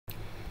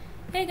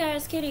Hey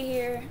guys, Kitty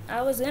here.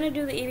 I was gonna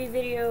do the Eevee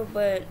video,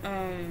 but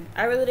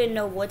I really didn't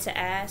know what to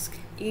ask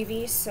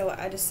Eevee, so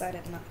I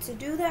decided not to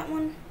do that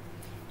one.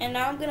 And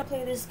now I'm gonna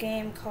play this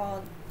game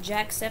called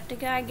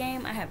Jacksepticeye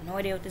Game. I have no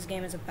idea what this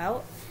game is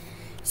about.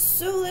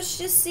 So let's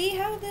just see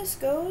how this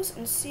goes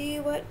and see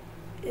what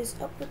is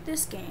up with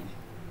this game.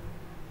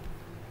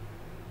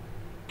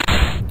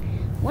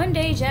 One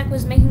day Jack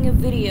was making a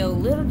video.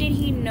 Little did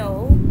he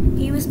know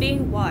he was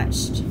being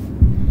watched.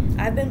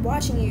 I've been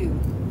watching you,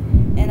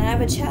 and I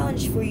have a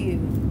challenge for you.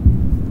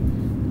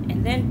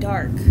 And then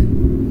dark,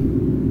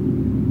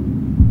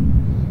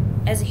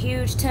 as a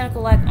huge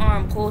tentacle-like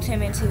arm pulled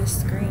him into the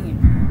screen.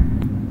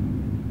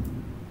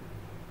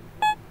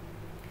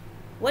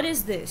 What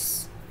is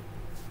this?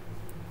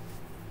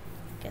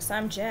 Guess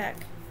I'm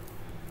Jack.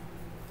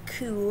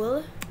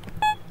 Cool.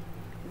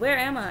 Where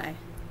am I?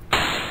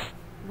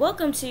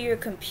 Welcome to your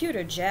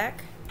computer,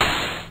 Jack.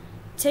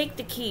 Take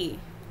the key.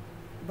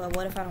 But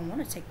what if I don't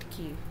want to take the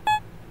key?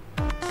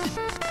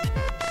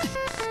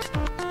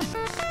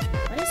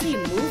 Why does he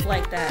move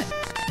like that?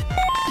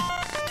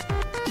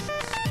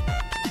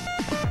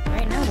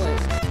 Right now what?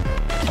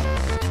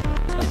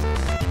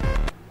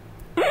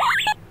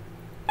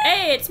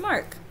 Hey, it's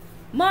Mark.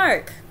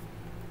 Mark!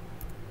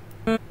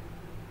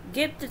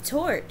 Get the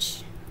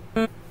torch.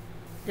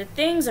 The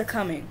things are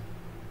coming.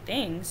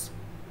 Things?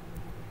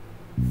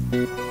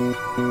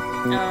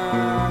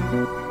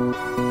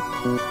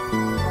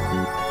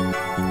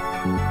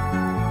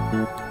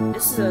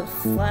 This is a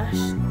flash,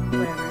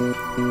 whatever.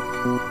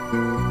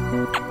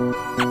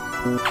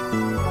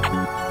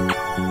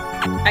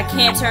 I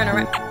can't turn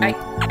around.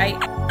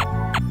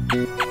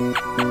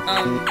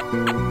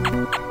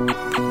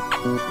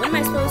 What am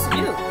I supposed to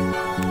do?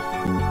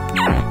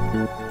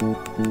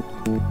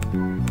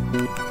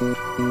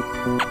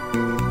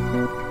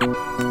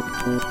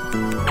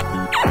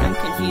 I'm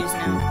confused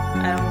now.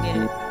 I don't get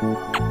it.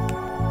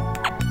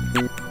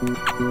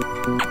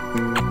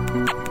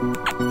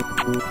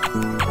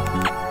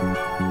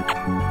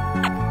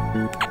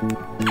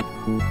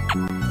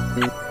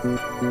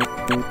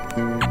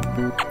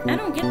 I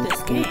don't get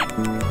this game.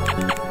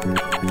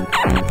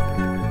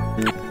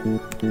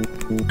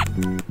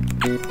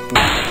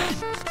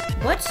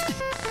 What?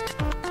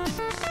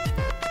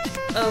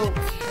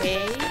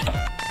 Okay.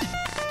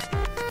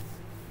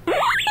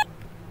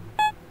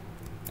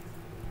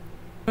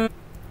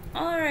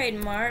 Alright,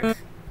 Mark.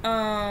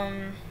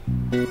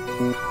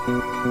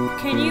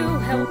 Can you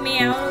help me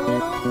out a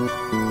little?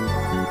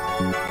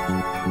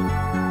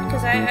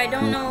 Because I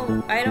don't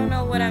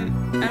know what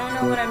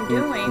I'm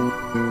doing.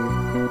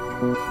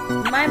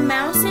 My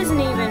mouse isn't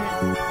even,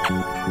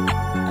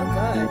 oh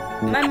god,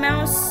 my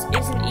mouse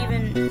isn't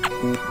even,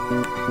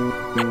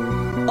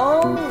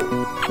 oh,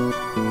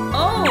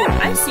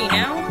 I see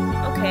now,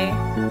 okay.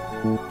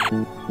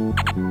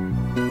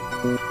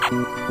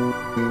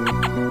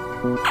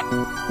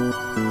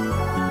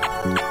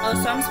 Oh,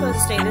 so I'm supposed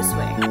to stay this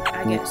way,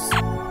 I guess.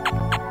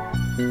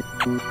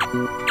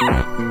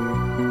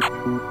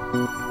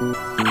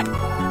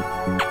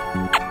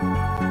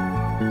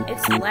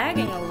 It's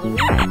lagging a little.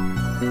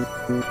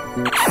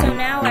 So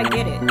now I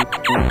get it.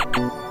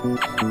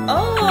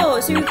 Oh,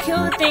 so you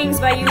kill the things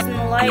by using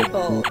the light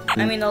bulb.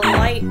 I mean the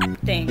light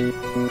thing.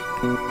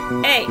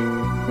 Hey,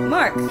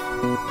 Mark.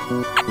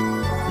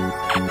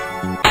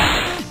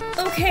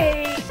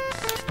 Okay.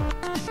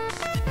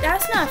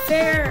 That's not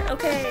fair.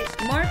 Okay,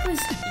 Mark was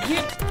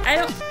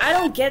I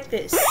don't get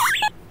this.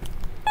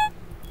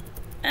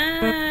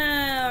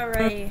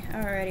 Alrighty.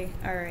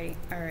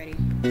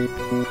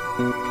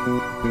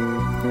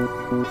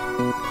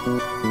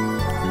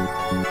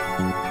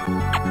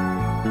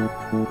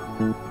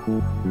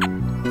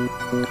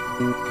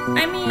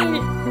 I mean,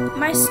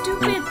 my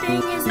stupid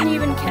thing isn't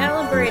even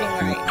calibrating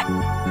right.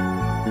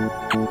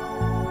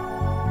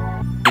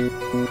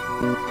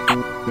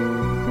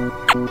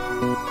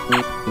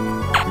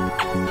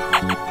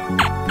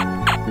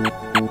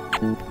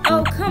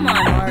 Oh, come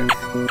on, Mark.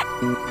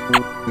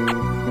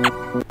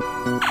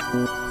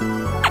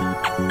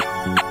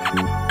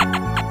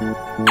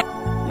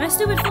 My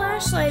stupid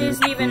flashlight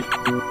isn't even...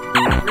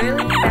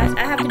 Really?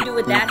 I have to do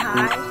it that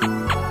high?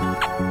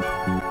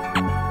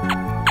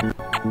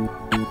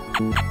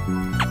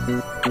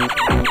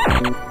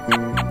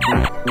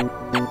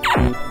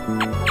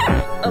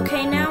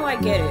 Okay, now I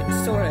get it,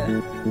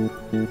 sorta.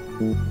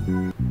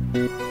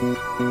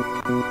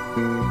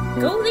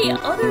 Go the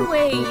other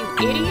way, you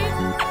idiot!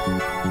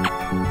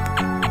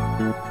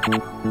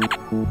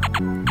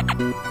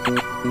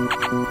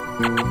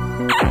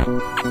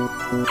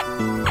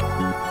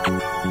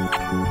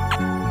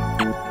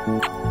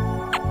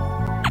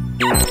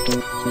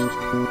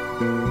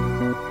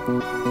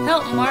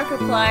 Help,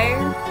 Markiplier.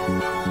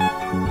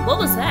 What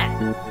was that?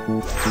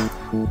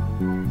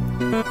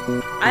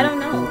 I don't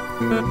know.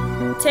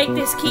 Take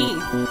this key.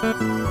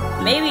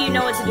 Maybe you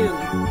know what to do.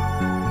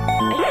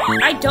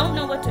 I don't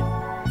know what to...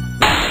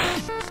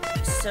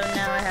 So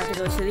now I have to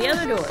go to the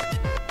other door.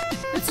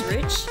 That's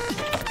rich.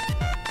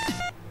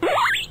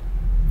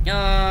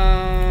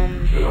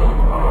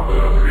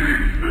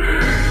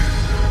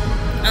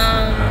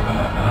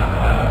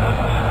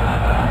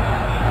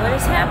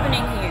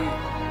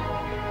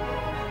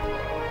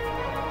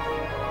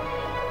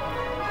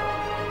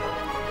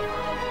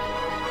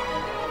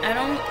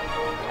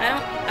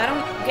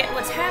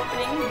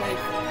 happening,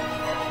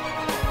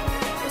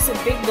 but it's a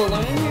big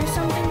balloon or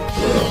something.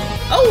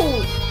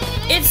 Oh,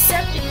 it's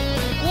septic.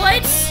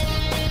 What?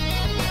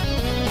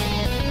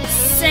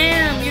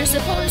 Sam, you're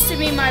supposed to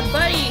be my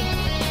buddy.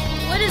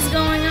 What is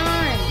going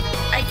on?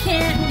 I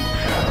can't.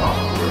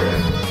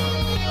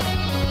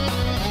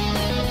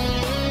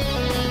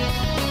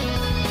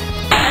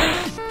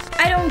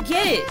 I don't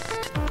get it.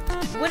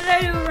 What did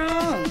I do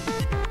wrong?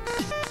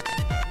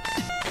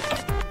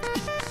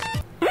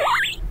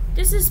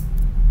 This is...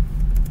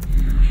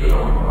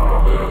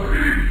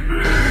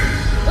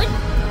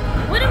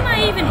 What am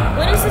I even...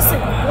 What is this?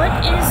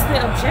 What is the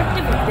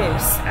objective of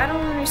this? I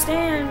don't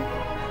understand.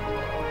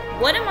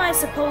 What am I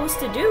supposed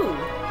to do?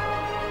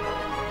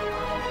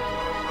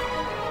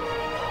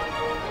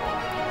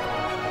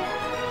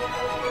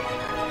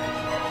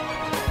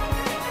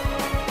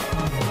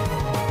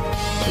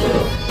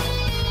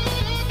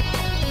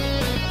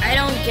 I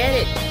don't get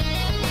it.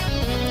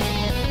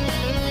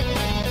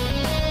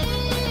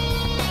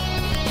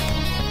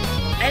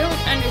 I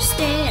don't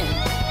understand.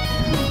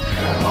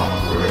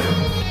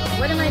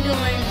 What am I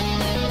doing?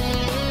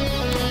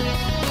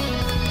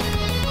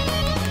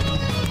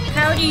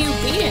 How do you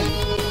beat him?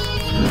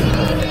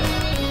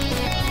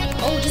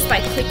 Oh, just by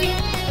clicking?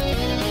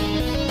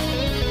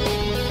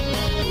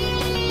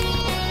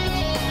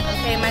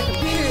 Okay, my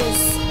computer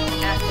is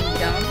acting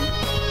dumb.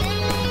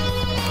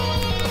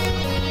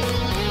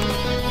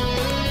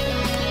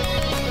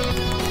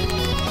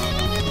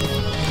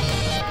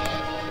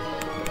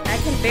 I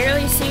can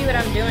barely see what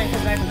I'm doing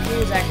because my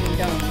computer is acting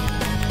dumb.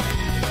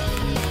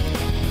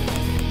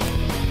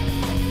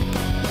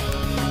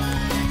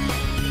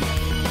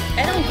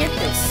 I don't get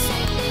this.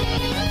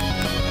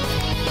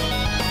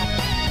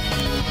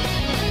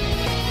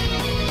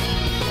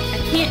 I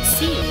can't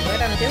see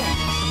what I'm doing.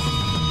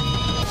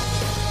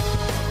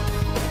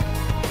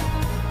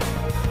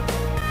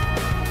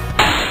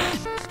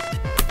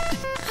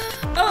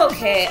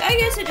 Okay, I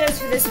guess it does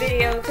for this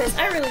video because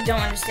I really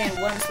don't understand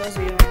what I'm supposed to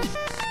be doing.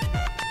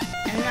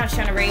 And I'm not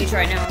trying to rage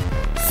right now.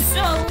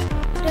 So,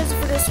 it does it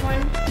for this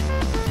one.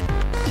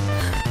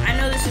 I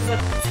know this is a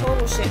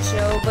total shit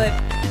show, but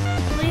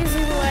please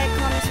leave a like,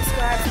 comment,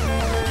 subscribe for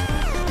more.